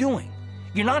what we're doing.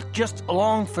 You're not just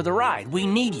along for the ride. We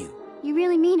need you. You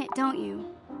really mean it, don't you?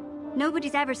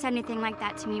 Nobody's ever said anything like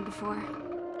that to me before.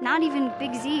 Not even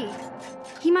Big Z.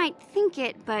 He might think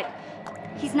it, but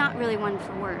he's not really one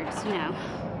for words, you know.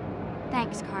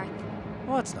 Thanks, Karth.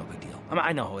 Well, it's no big deal. I mean,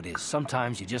 I know how it is.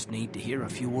 Sometimes you just need to hear a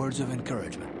few words of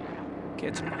encouragement.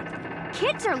 Kids are like that.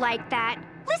 Kids are like that?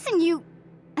 Listen, you...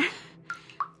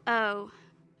 Oh,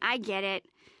 I get it.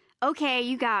 Okay,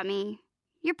 you got me.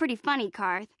 You're pretty funny,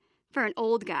 Karth, for an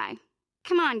old guy.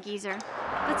 Come on, geezer.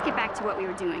 Let's get back to what we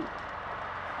were doing.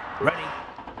 Ready?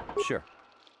 Sure.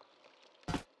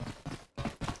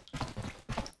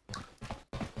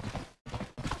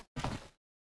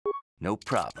 No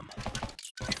problem.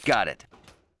 Got it.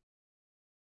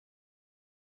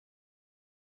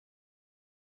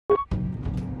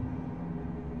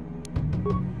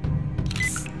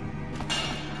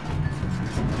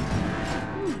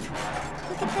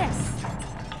 Look at this.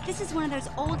 This is one of those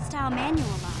old-style manual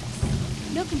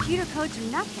locks. No computer codes or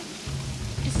nothing.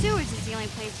 The sewers is the only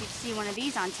place you'd see one of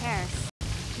these on Taris.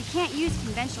 You can't use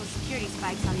conventional security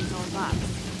spikes on these old locks.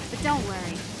 But don't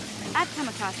worry. I've come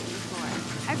across them before.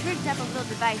 I've rigged up a little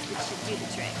device that should do the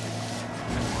trick.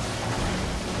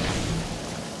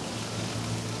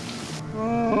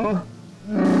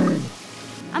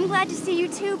 I'm glad to see you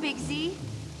too, Big Z.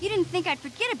 You didn't think I'd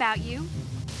forget about you.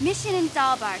 Mission and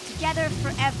Dalbar, together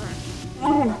forever.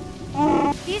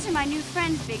 These are my new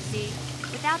friends, Big Z.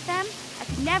 Without them, I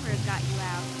could never have got you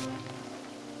out.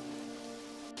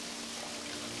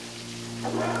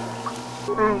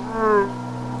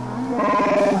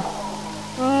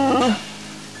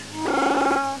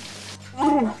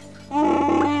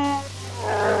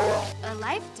 A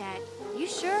life debt? You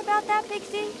sure about that, Big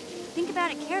Z? Think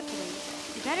about it carefully.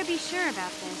 You better be sure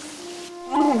about this.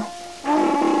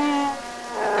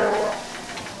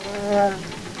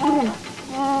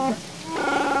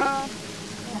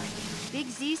 Big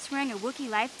Z swearing a Wookiee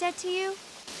life debt to you?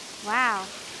 Wow.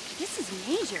 This is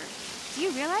major. Do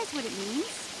you realize what it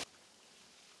means?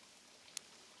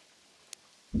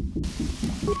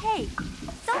 Hey,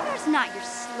 Zeldar's not your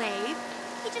slave.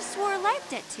 He just swore a life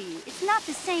debt to you. It's not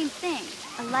the same thing.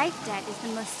 A life debt is the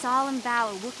most solemn vow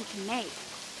a Wookiee can make.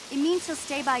 It means he'll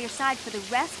stay by your side for the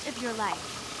rest of your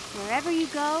life. Wherever you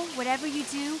go, whatever you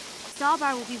do,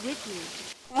 Zalbar will be with you.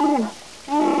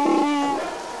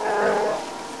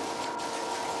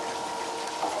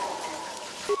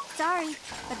 Sorry,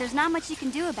 but there's not much you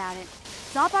can do about it.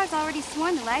 Zalbar's already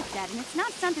sworn the life debt, and it's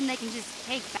not something they can just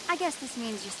take back. I guess this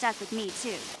means you're stuck with me,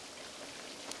 too.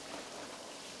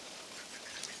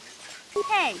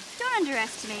 Hey, don't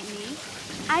underestimate me.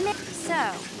 So,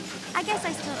 I guess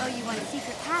I still owe you one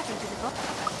secret path into the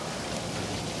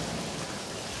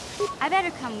Vulkars. I better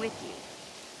come with you.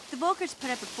 The Vulkars put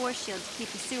up a force shield to keep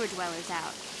the sewer dwellers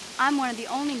out. I'm one of the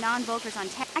only non-Vulkars on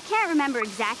Taris. I can't remember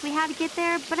exactly how to get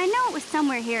there, but I know it was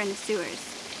somewhere here in the sewers.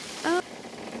 Oh.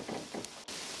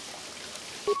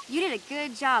 You did a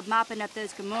good job mopping up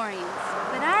those Gamorreans,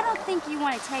 but I don't think you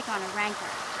want to take on a Rancor.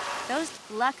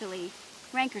 Luckily,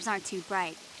 Rancors aren't too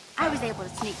bright. I was able to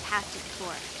sneak past it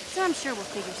before, so I'm sure we'll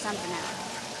figure something out.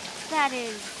 That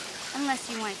is, unless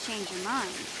you want to change your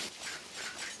mind.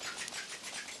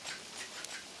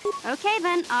 Okay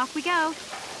then, off we go.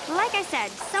 Like I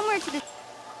said, somewhere to the...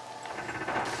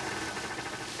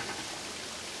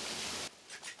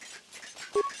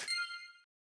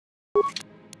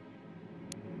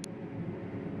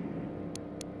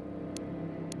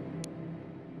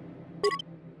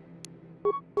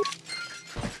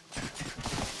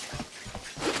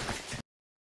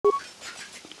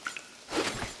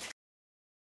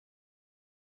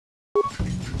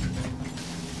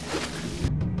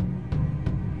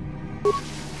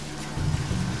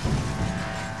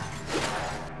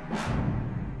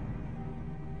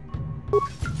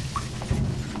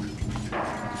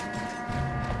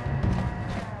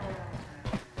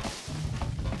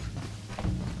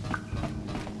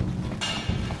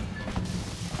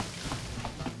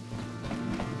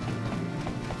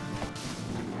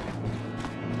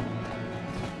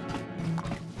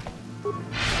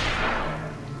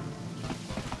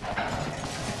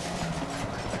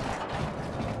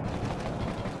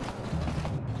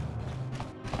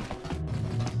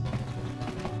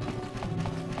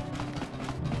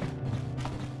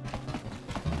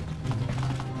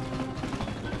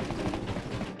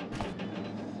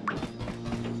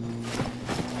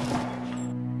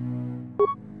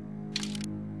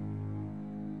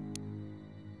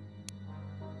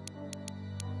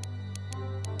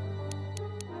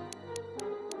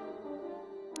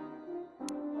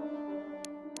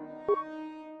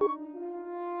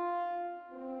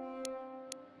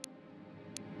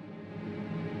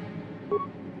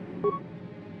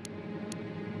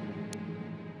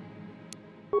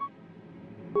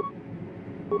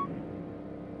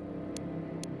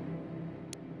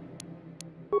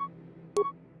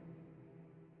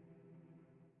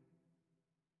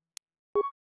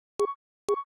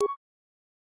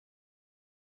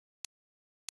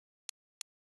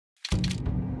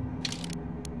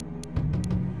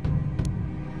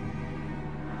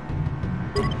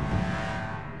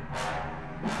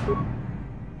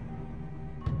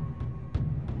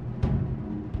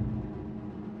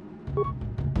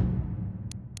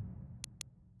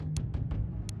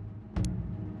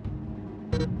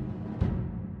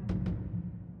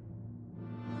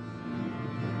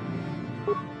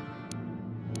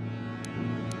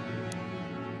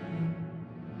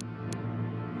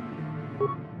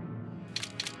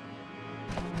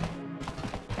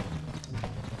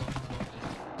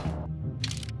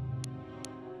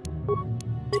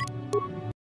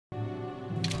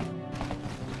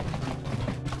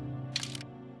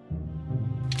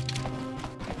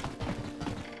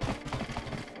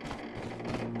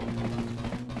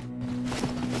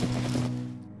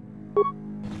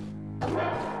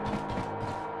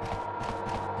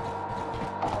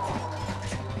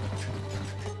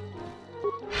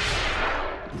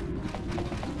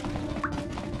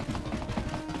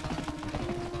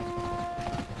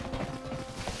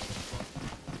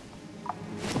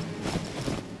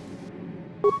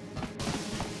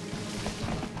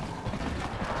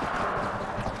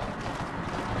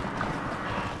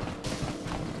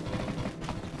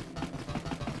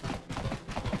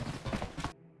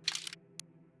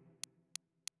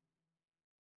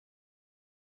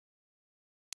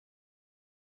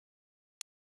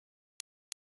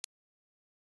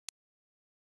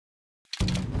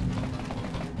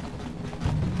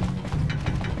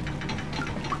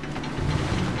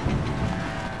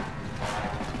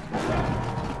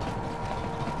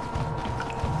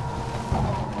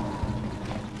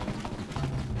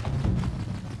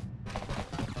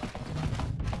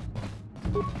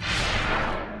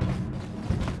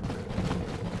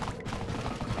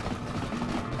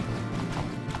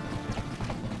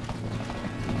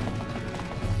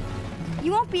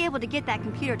 You won't be able to get that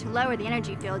computer to lower the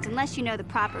energy fields unless you know the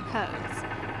proper codes.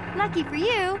 Lucky for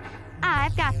you,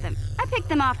 I've got them. I picked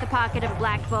them off the pocket of a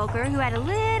black Volker who had a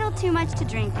little too much to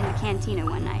drink in the cantina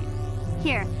one night.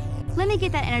 Here, let me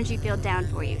get that energy field down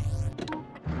for you.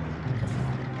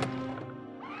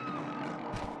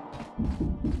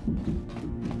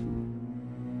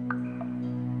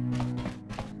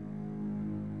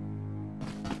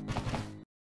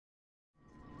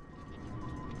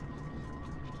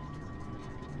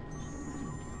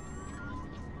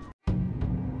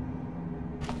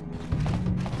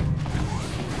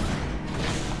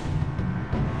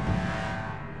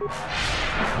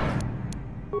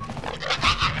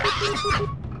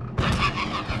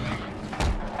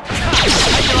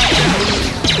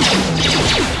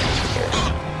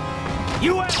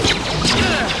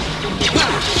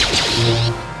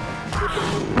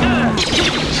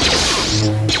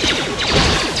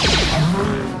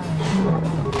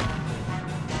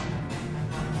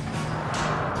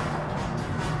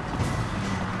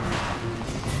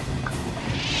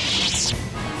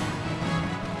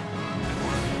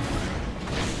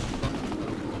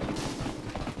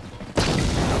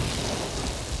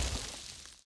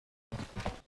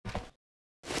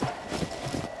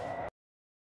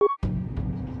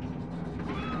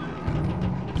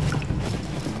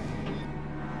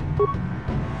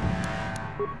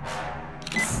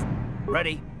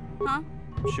 Ready? Huh?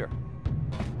 Sure.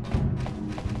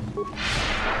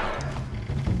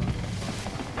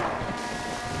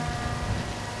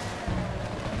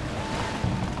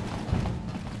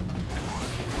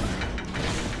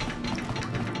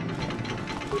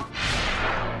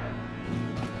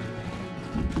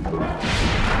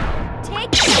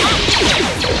 Take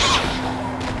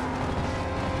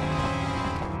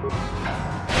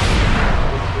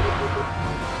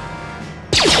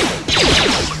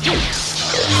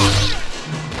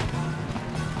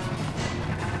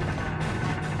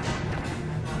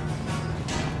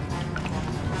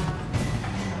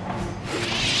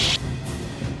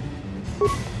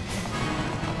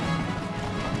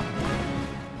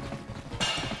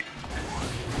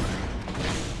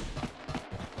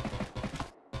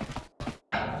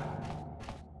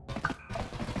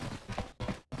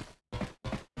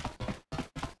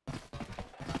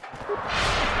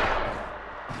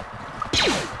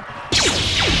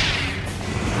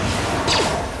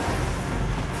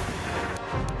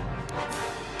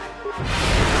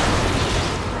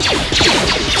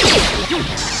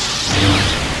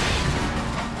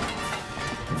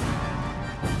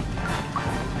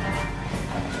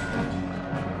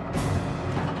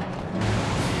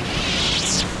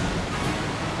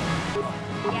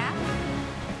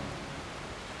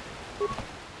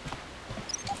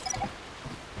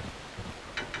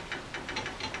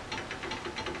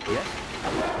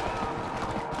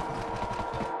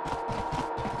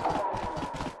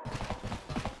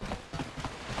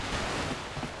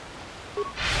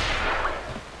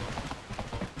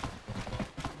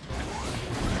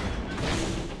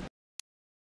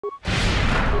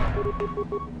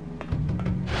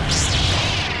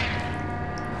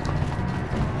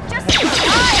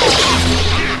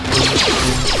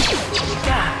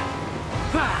that!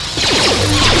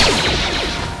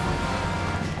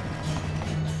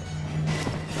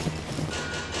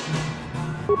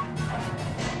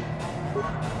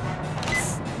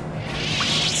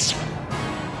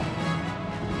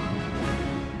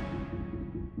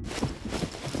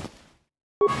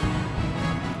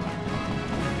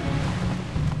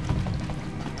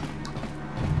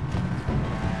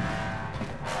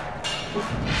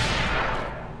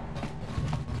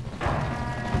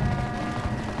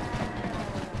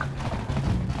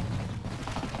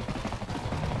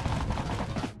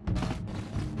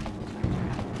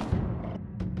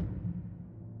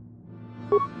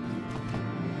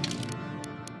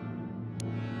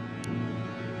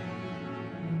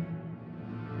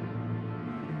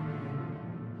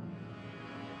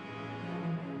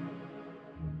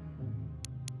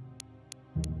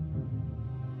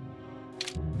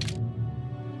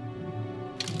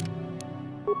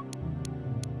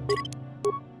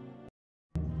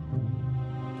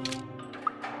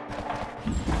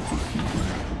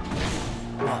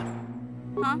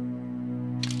 Huh?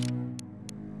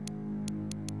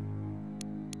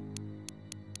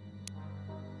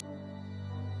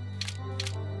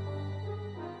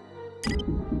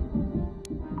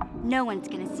 No one's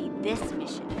gonna see this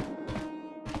mission.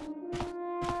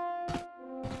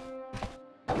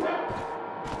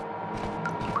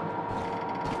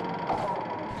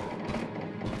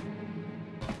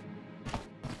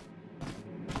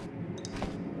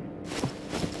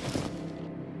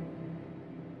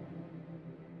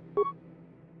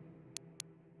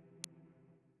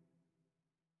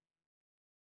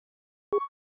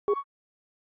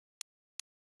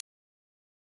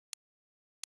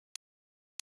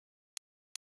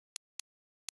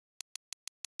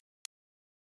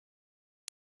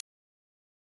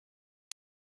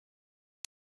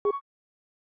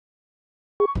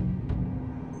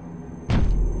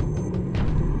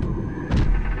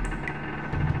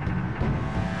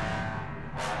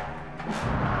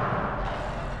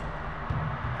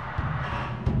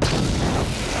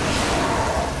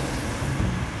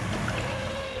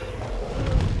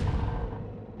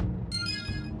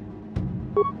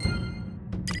 What?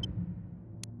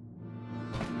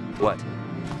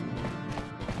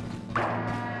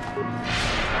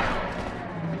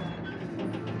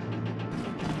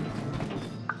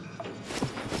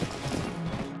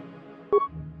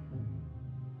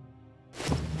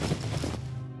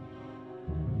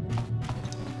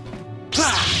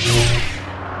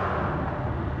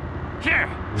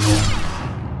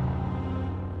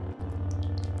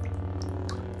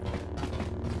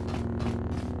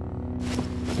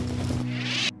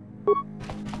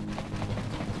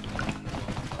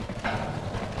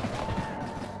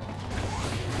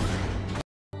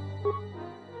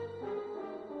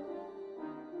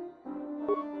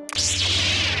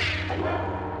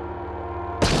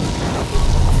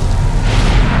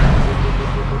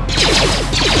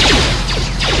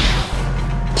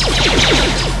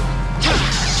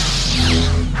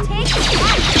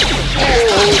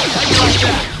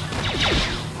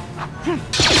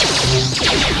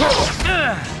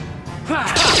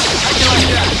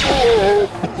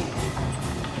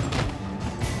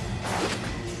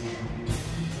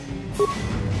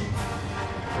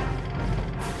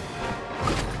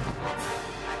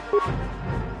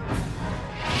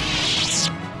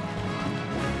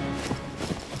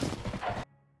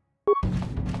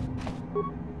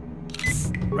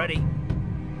 Ready?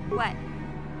 What?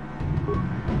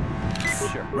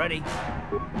 Sure. Ready?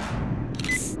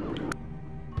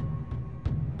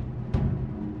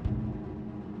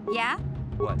 Yeah?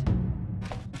 What?